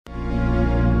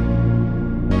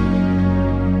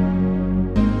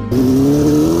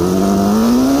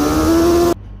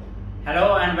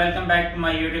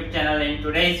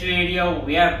today's video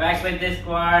we are back with this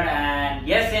quad, and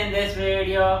yes, in this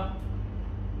video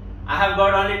I have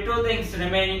got only two things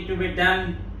remaining to be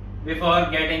done before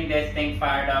getting this thing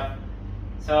fired up.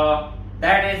 So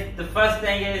that is, the first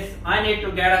thing is I need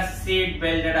to get a seat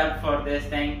built up for this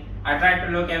thing. I tried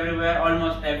to look everywhere,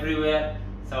 almost everywhere,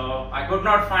 so I could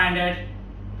not find it.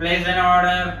 Placed an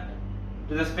order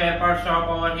to the spare part shop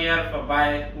over here for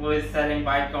who is selling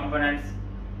bike components.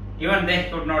 Even they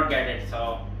could not get it,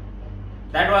 so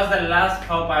that was the last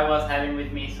hope I was having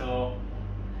with me, so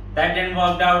that didn't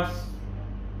work out.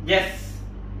 Yes,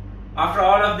 after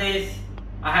all of this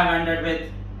I have ended with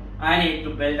I need to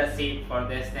build a seat for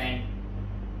this thing.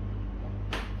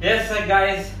 Yes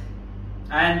guys,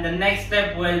 and the next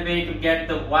step will be to get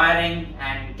the wiring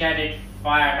and get it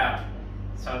fired up.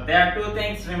 So there are two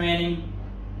things remaining.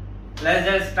 Let's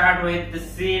just start with the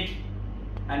seat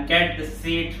and get the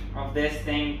seat of this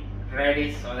thing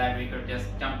ready so that we could just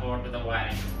jump over to the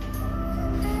wiring.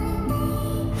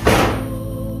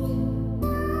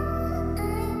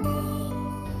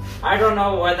 I don't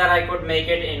know whether I could make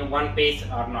it in one piece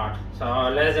or not, so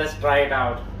let's just try it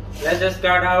out. Let's just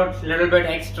cut out a little bit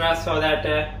extra so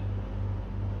that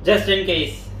just in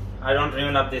case I don't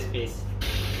ruin up this piece.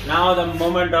 Now the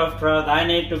moment of truth, I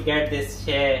need to get this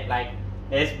shape, like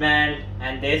this bend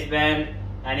and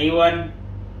even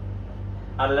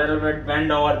a little bit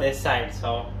bend over this side.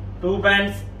 So two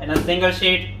bends in a single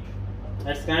sheet,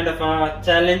 it's kind of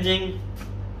challenging.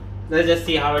 Let's just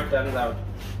see how it turns out.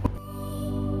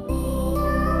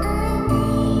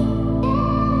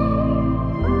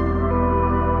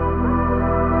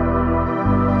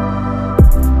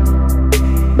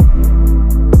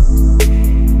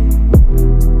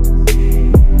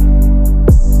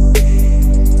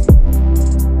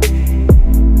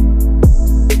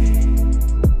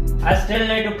 Still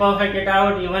need to perfect it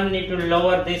out, even need to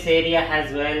lower this area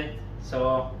as well,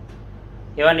 so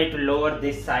even need to lower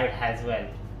this side as well.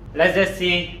 Let's just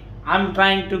see. I'm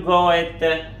trying to go with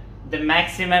the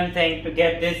maximum thing to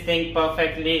get this thing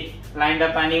perfectly lined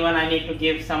up, and even I need to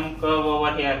give some curve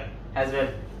over here as well,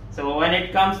 so when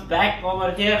it comes back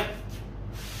over here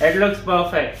it looks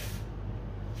perfect,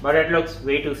 but it looks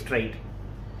way too straight.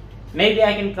 Maybe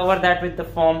I can cover that with the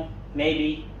foam,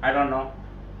 maybe, I don't know.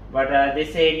 But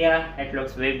this area, it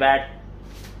looks way bad.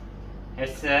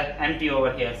 It's empty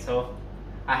over here, so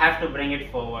I have to bring it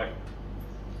forward.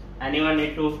 And even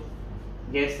need to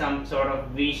give some sort of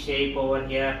V shape over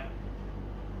here.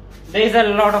 There is a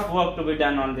lot of work to be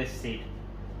done on this seat.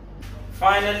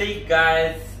 Finally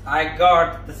guys, I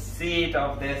got the seat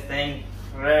of this thing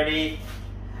ready.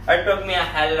 It took me a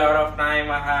hell lot of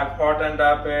time. I have hottened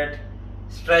up it,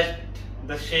 stretched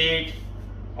the sheet.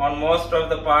 On most of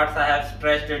the parts I have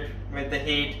stretched it with the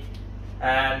heat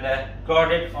and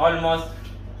got it almost,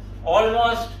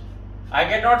 I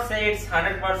cannot say it's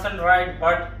 100% right,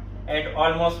 but it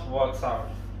almost works out.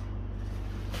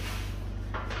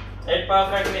 It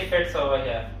perfectly fits over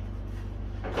here.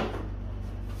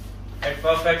 It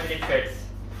perfectly fits.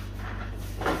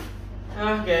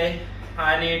 Okay,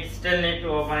 I still need to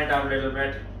open it up a little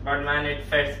bit, but man, it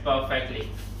fits perfectly.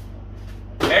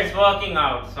 It's working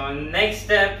out. So next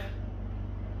step,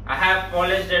 I have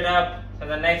polished it up, so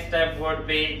the next step would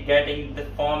be getting the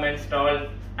foam installed,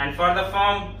 and for the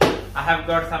foam I have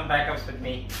got some backups with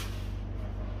me.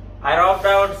 I robbed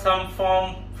out some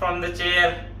foam from the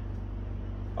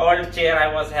old chair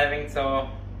I was having, so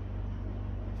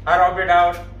I robbed it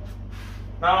out.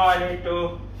 Now I need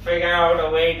to figure out a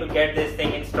way to get this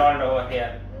thing installed over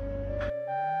here.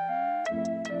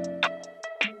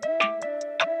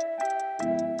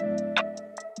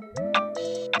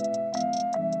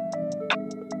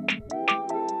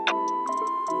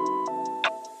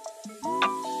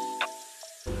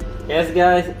 Yes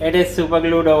guys, it is super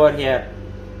glued over here.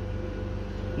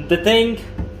 The thing,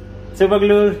 super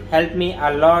glue helped me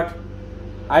a lot.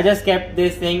 I just kept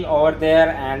this thing over there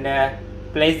and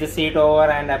placed the seat over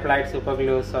and applied super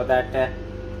glue so that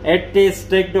it is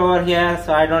sticked over here,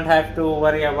 so I don't have to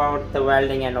worry about the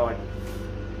welding and all.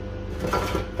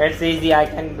 It's easy, I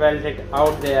can weld it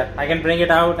out there. I can bring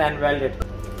it out and weld it.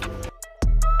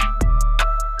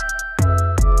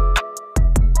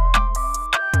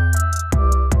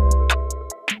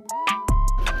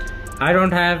 I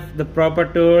don't have the proper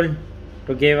tool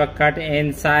to give a cut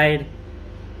inside,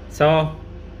 so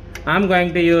I'm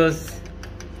going to use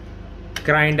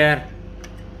grinder.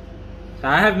 So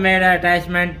I have made an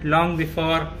attachment long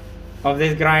before of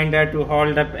this grinder to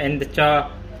hold up in the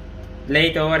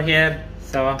lathe over here,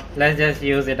 so let's just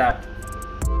use it up.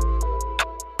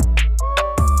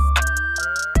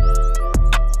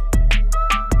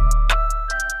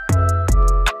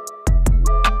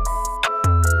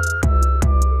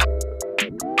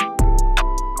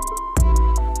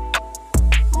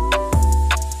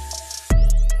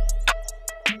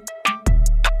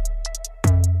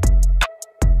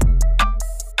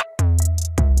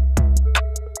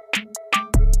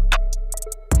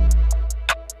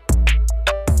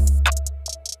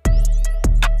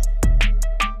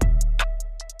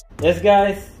 Yes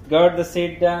guys, got the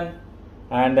seat done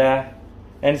and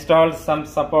installed some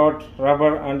support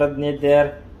rubber underneath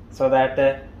there so that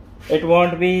it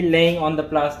won't be laying on the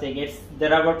plastic. It's the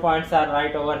rubber points are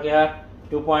right over here,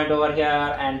 2 point over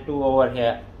here and 2 over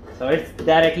here, so it's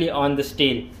directly on the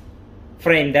steel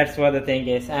frame. That's what the thing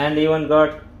is. And even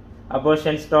got a bush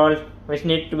installed which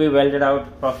need to be welded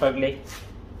out perfectly.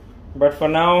 But for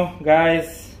now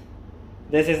guys,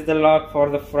 this is the lock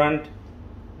for the front,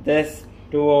 this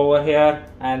 2 over here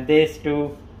and these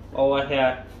 2 over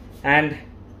here, and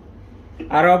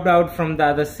I rubbed out from the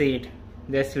other seat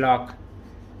this lock,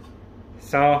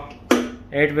 so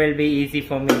it will be easy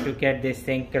for me to get this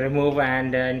thing remove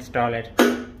and install it.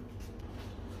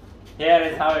 Here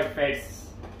is how it fits.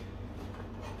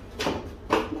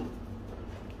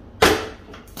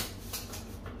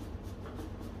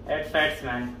 It fits,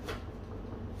 man.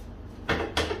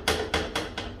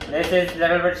 This is a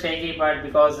little bit shaky part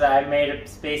because I made a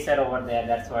spacer over there,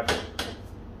 that's what.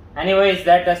 Anyways,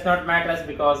 that does not matter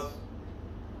because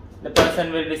the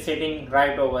person will be sitting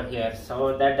right over here,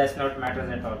 so that does not matter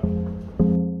at all.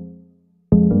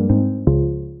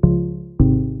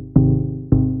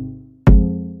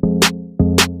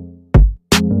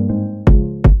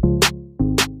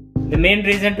 The main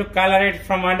reason to color it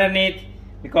from underneath,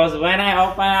 because when I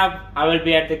open up, I will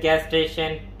be at the gas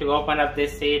station to open up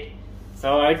this seat.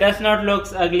 So it does not look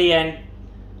ugly and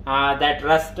that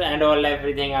rust and all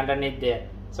everything underneath there.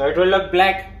 So it will look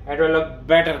black, it will look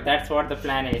better. That's what the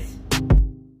plan is.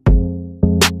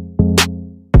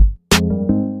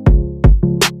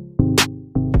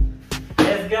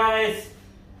 Yes guys,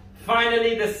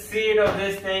 finally the seat of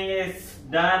this thing is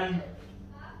done.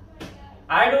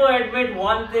 I do admit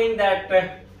one thing,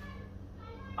 that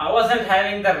I wasn't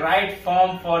having the right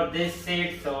form for this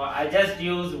seat, so I just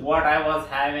used what I was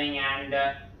having and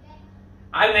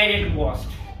I made it worst.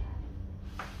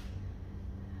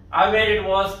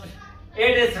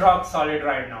 It is rock solid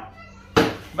right now.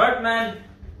 But man,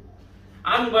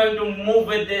 I'm going to move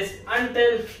with this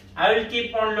until I will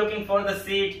keep on looking for the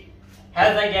seat.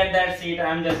 As I get that seat,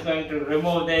 I'm just going to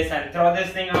remove this and throw this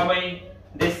thing away,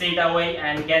 this seat away,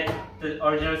 and get the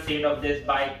original seat of this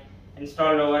bike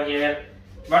installed over here.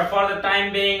 But for the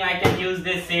time being, I can use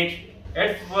this seat.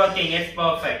 It's working, it's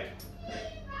perfect.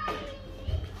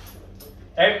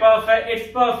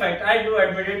 It's perfect. I do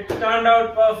admit it turned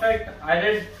out perfect.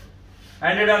 I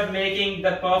ended up making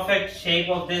the perfect shape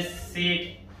of this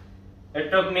seat.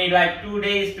 It took me like 2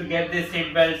 days to get this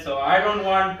seat belt, so I don't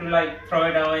want to like throw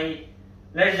it away.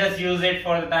 Let's just use it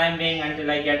for the time being until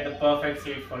I get the perfect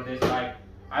seat for this bike.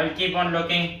 I'll keep on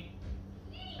looking,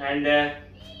 and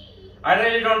I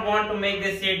really don't want to make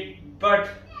this seat, but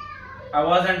I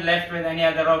wasn't left with any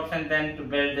other option than to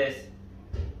build this.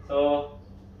 So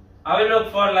I will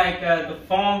look for like the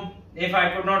form. If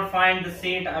I could not find the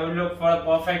seat, I will look for a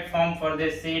perfect form for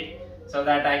this seat so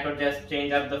that I could just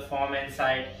change up the form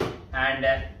inside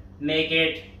and make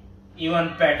it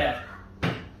even better.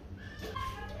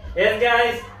 Yes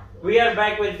guys, we are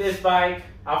back with this bike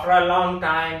after a long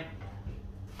time.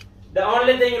 The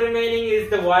only thing remaining is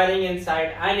the wiring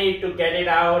inside. I need to get it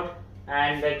out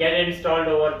and get it installed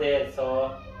over there.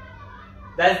 So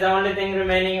that's the only thing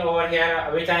remaining over here,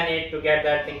 which I need to get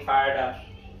that thing fired up.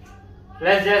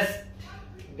 Let's just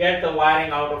get the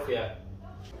wiring out of here.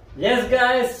 Yes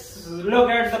guys, look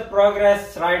at the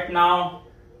progress right now.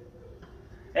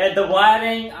 At the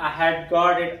wiring, I had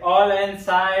got it all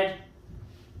inside.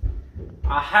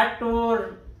 I had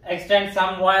to extend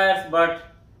some wires, but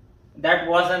that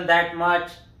wasn't that much.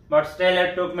 But still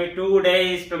it took me 2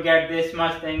 days to get this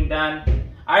much thing done.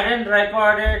 I didn't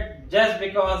record it just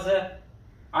because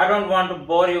I don't want to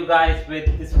bore you guys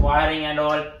with this wiring and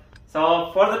all.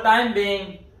 So for the time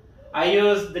being, I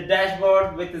used the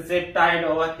dashboard with the zip tied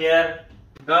over here.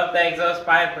 Got the exhaust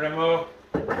pipe removed,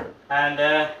 and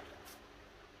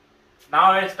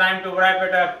now it's time to wrap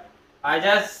it up. I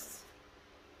just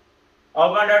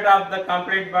opened it up, the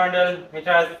complete bundle which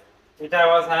I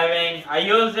was having. I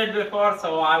used it before,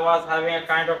 so I was having a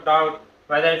kind of doubt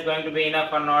whether it's going to be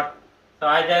enough or not. So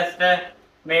I just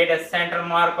made a center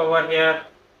mark over here.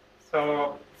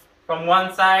 So from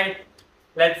one side,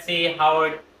 let's see how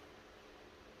it.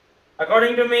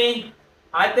 According to me,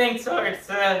 I think so. It's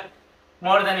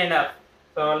more than enough.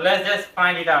 So let's just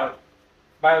find it out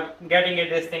by getting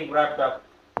this thing wrapped up.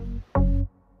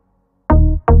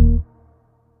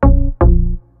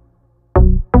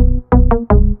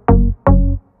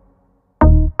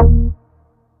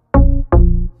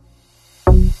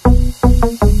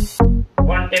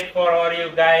 One tip for all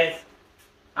you guys.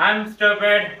 I'm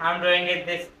stupid. I'm doing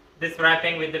it this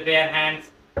wrapping with the bare hands.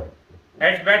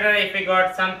 It's better if we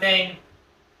got something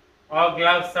or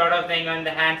gloves sort of thing on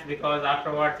the hands, because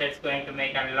afterwards it's going to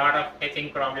make a lot of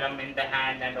catching problem in the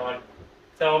hand and all.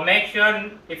 So make sure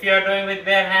if you are doing with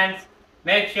bare hands,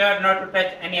 make sure not to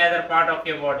touch any other part of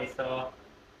your body. So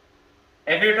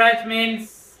if you touch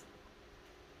means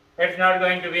it's not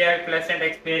going to be a pleasant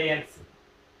experience.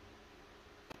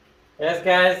 Yes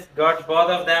guys, got both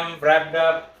of them wrapped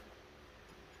up,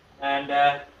 and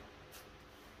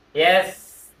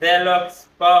yes, they look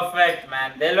perfect,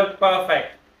 man. They look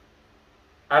perfect.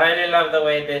 I really love the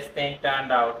way this thing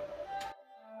turned out.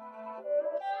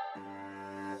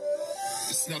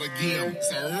 It's not a game,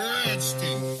 it's a rich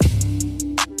thing.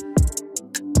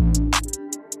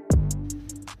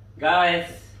 Guys,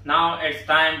 now it's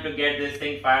time to get this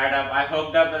thing fired up. I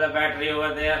hooked up the battery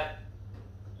over there,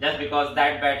 just because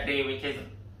that battery which is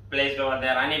placed over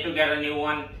there, I need to get a new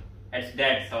one. It's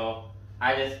dead, so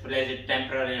I just placed it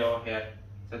temporarily over here.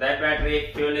 So that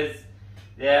battery, fuel is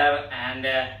there, and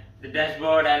the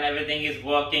dashboard and everything is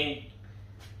working.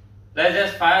 Let's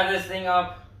just fire this thing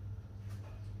up.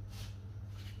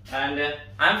 And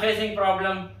I'm facing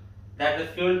problem that the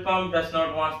fuel pump does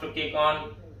not want to kick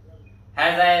on.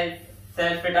 As I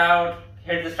self it out,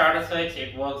 hit the starter switch,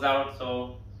 it works out.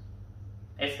 So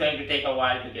it's going to take a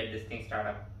while to get this thing started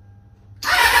up.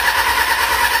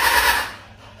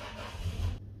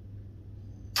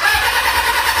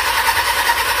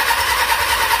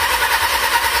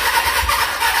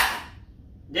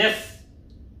 Yes,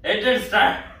 it did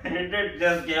start. It did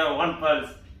just give one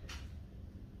pulse.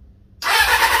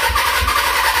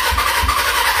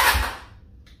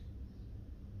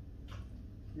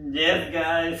 Yes,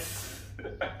 guys.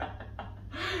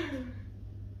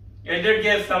 It did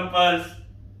give some pulse,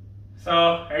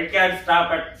 so it can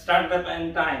start up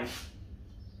any time.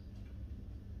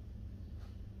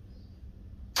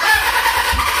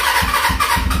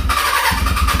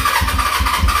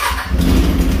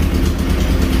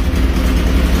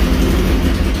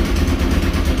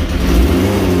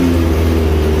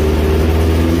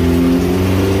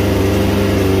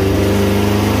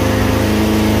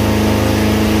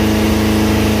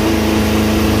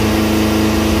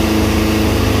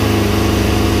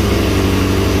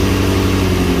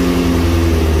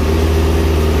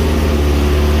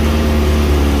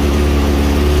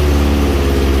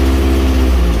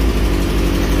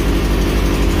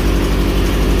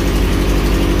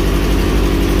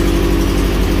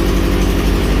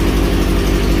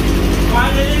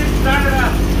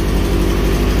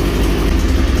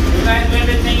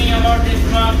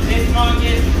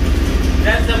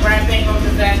 That's the wrapping of the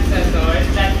sensor, so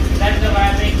that's the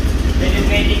wrapping which is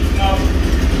making smoke.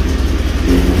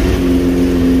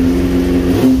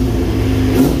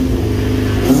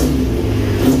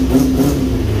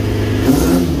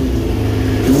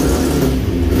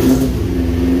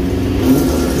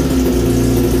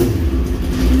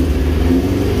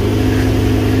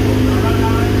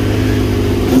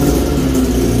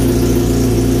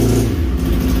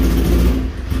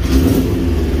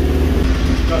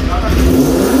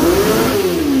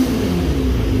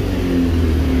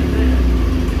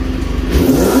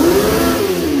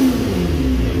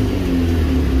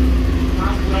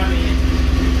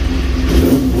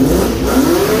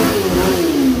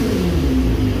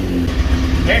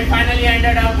 It finally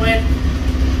ended up with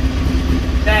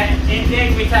the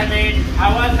intake which I made.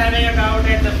 I was having a doubt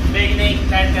at the beginning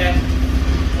that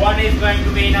what is going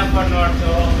to be enough or not.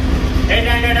 So it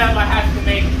ended up I have to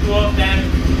make two of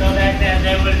them so that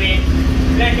there will be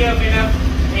plenty of enough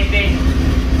intake.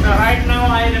 So right now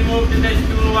I removed this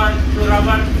two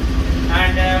rubber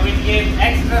and we give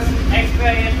extra air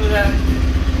to the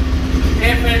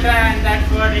air filter, and that's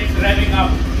what it's revving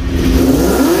up.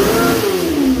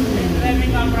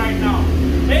 Revving up right now.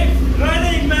 It's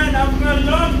running, man, after a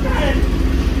long time.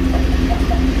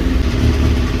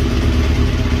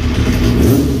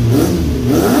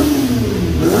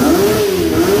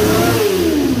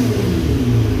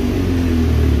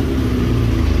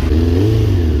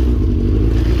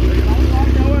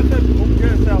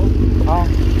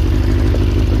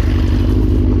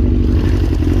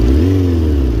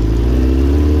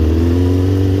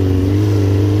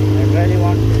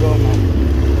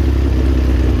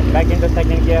 Back into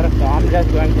second gear, so I'm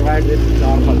just going to ride this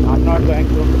normal. I'm not going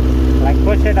to like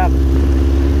push it up.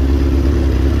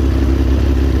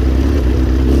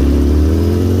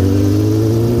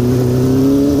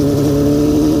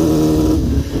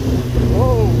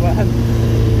 Oh man,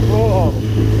 whoa,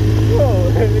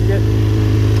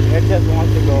 it just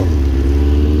wants to go.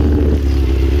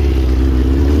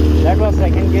 That was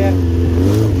second gear.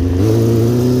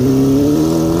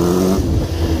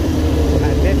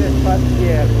 And this is first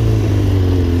gear.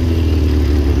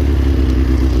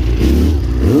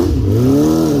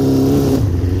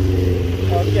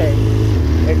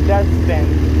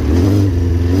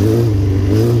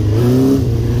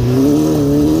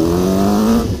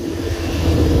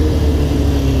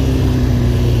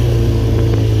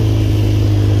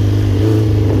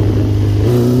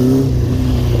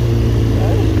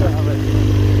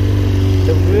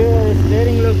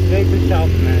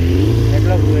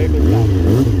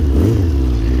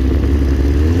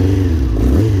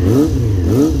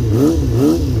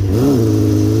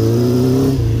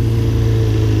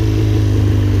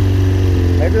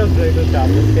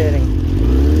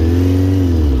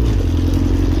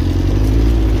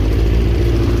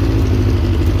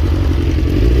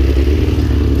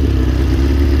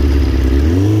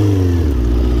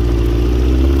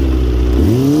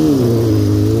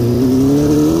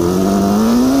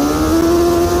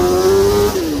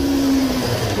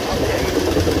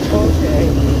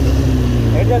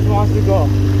 just wants to go.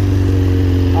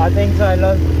 I think so I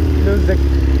lose the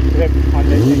grip on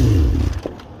this thing.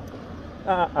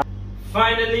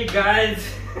 Finally guys,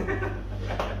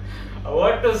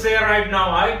 what to say right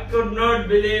now, I could not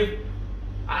believe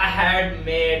I had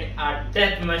made a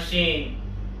death machine.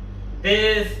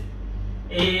 This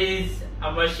is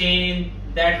a machine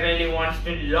that really wants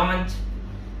to launch.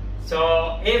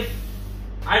 So if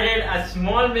I did a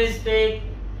small mistake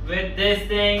with this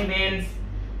thing, means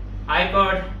I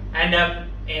could end up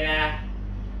in a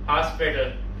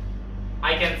hospital.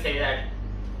 I can say that.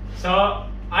 So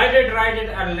I did write it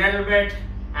a little bit,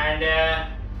 and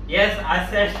yes, I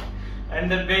said in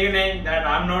the beginning that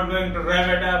I'm not going to rev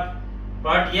it up,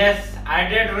 but yes, I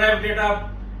did rev it up,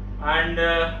 and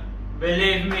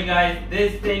believe me guys,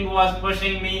 this thing was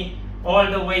pushing me all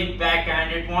the way back,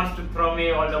 and it wants to throw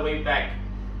me all the way back.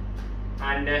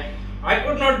 And I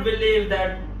could not believe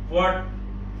that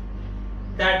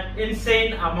that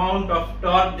insane amount of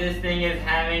torque this thing is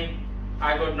having.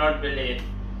 I could not believe.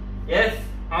 Yes,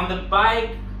 on the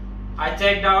bike I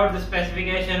checked out the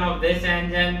specification of this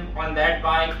engine. On that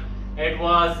bike it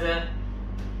was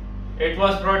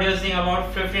producing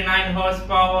about 59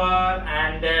 horsepower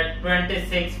and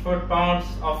 26 foot-pounds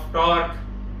of torque.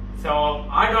 So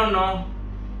I don't know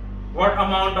what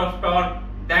amount of torque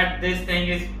that this thing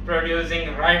is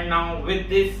producing right now with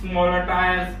these smaller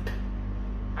tires.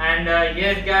 And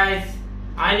yes guys,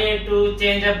 I need to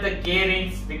change up the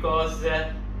gearings because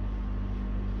a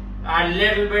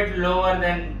little bit lower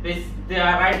than this.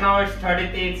 Right now it's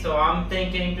 33, so I'm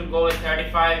thinking to go with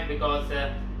 35 because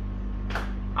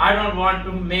I don't want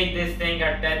to make this thing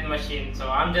a death machine. So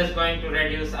I'm just going to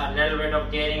reduce a little bit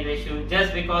of gearing ratio,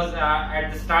 just because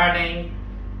at the starting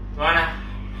when I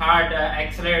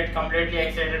hard completely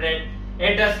accelerated,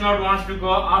 it does not want to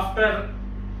go. After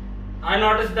I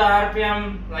noticed the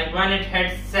RPM, like when it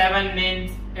hits 7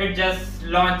 means it just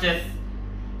launches.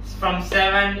 From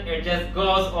 7 it just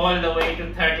goes all the way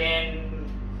to 13,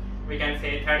 we can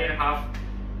say 13 and a half,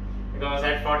 because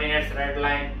at 14 it's red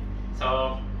line.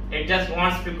 So it just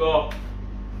wants to go.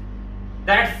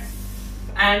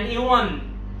 And even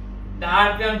the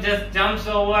RPM just jumps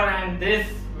over, and this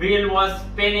wheel was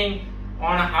spinning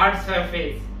on a hard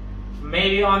surface.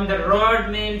 Maybe on the road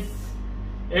means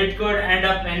it could end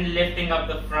up in lifting up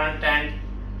the front end.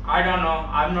 I don't know.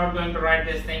 I'm not going to ride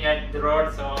this thing at the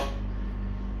road, so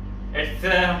it's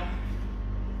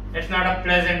not a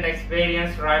pleasant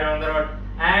experience to ride on the road.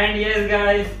 And yes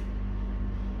guys,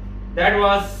 that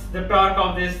was the torque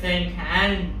of this thing,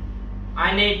 and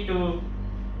I need to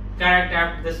correct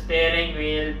up the steering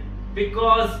wheel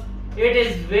because it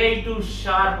is way too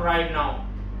sharp right now.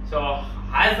 So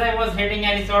as I was hitting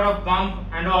any sort of bump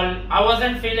and all, I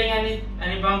wasn't feeling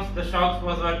any bumps. The shocks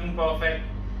was working perfect.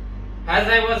 As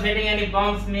I was hitting any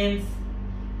bumps means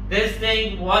this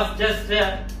thing was just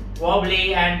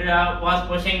wobbly and was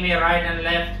pushing me right and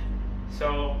left.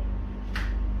 So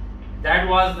that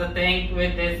was the thing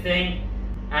with this thing.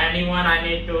 And even I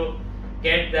need to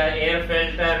get the air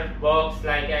filter box,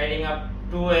 like adding up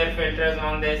 2 air filters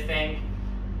on this thing,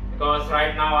 because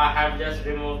right now I have just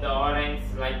removed the O-rings,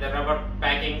 like the rubber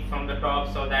packing from the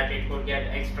top, so that it could get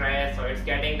extra air. So it's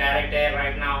getting direct air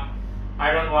right now.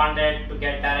 I don't want it to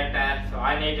get direct air, so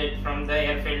I need it from the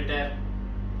air filter.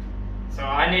 So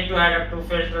I need to add up 2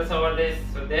 filters over this.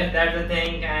 So that's the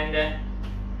thing. And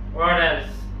what else?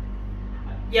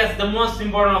 Yes, the most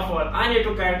important of all, I need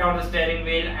to correct out the steering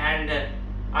wheel, and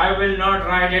I will not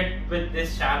ride it with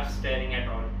this sharp steering at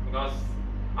all, because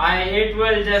it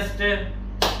will just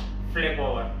flip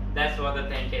over. That's what the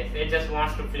thing is. It just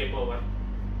wants to flip over.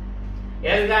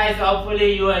 Yes guys,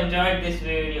 hopefully you enjoyed this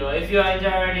video. If you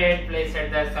enjoyed it, please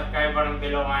hit the subscribe button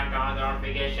below and turn on the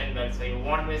notification bell so you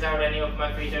won't miss out any of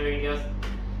my future videos.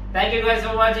 Thank you guys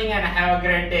for watching, and have a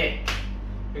great day,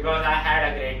 because I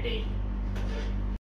had a great day.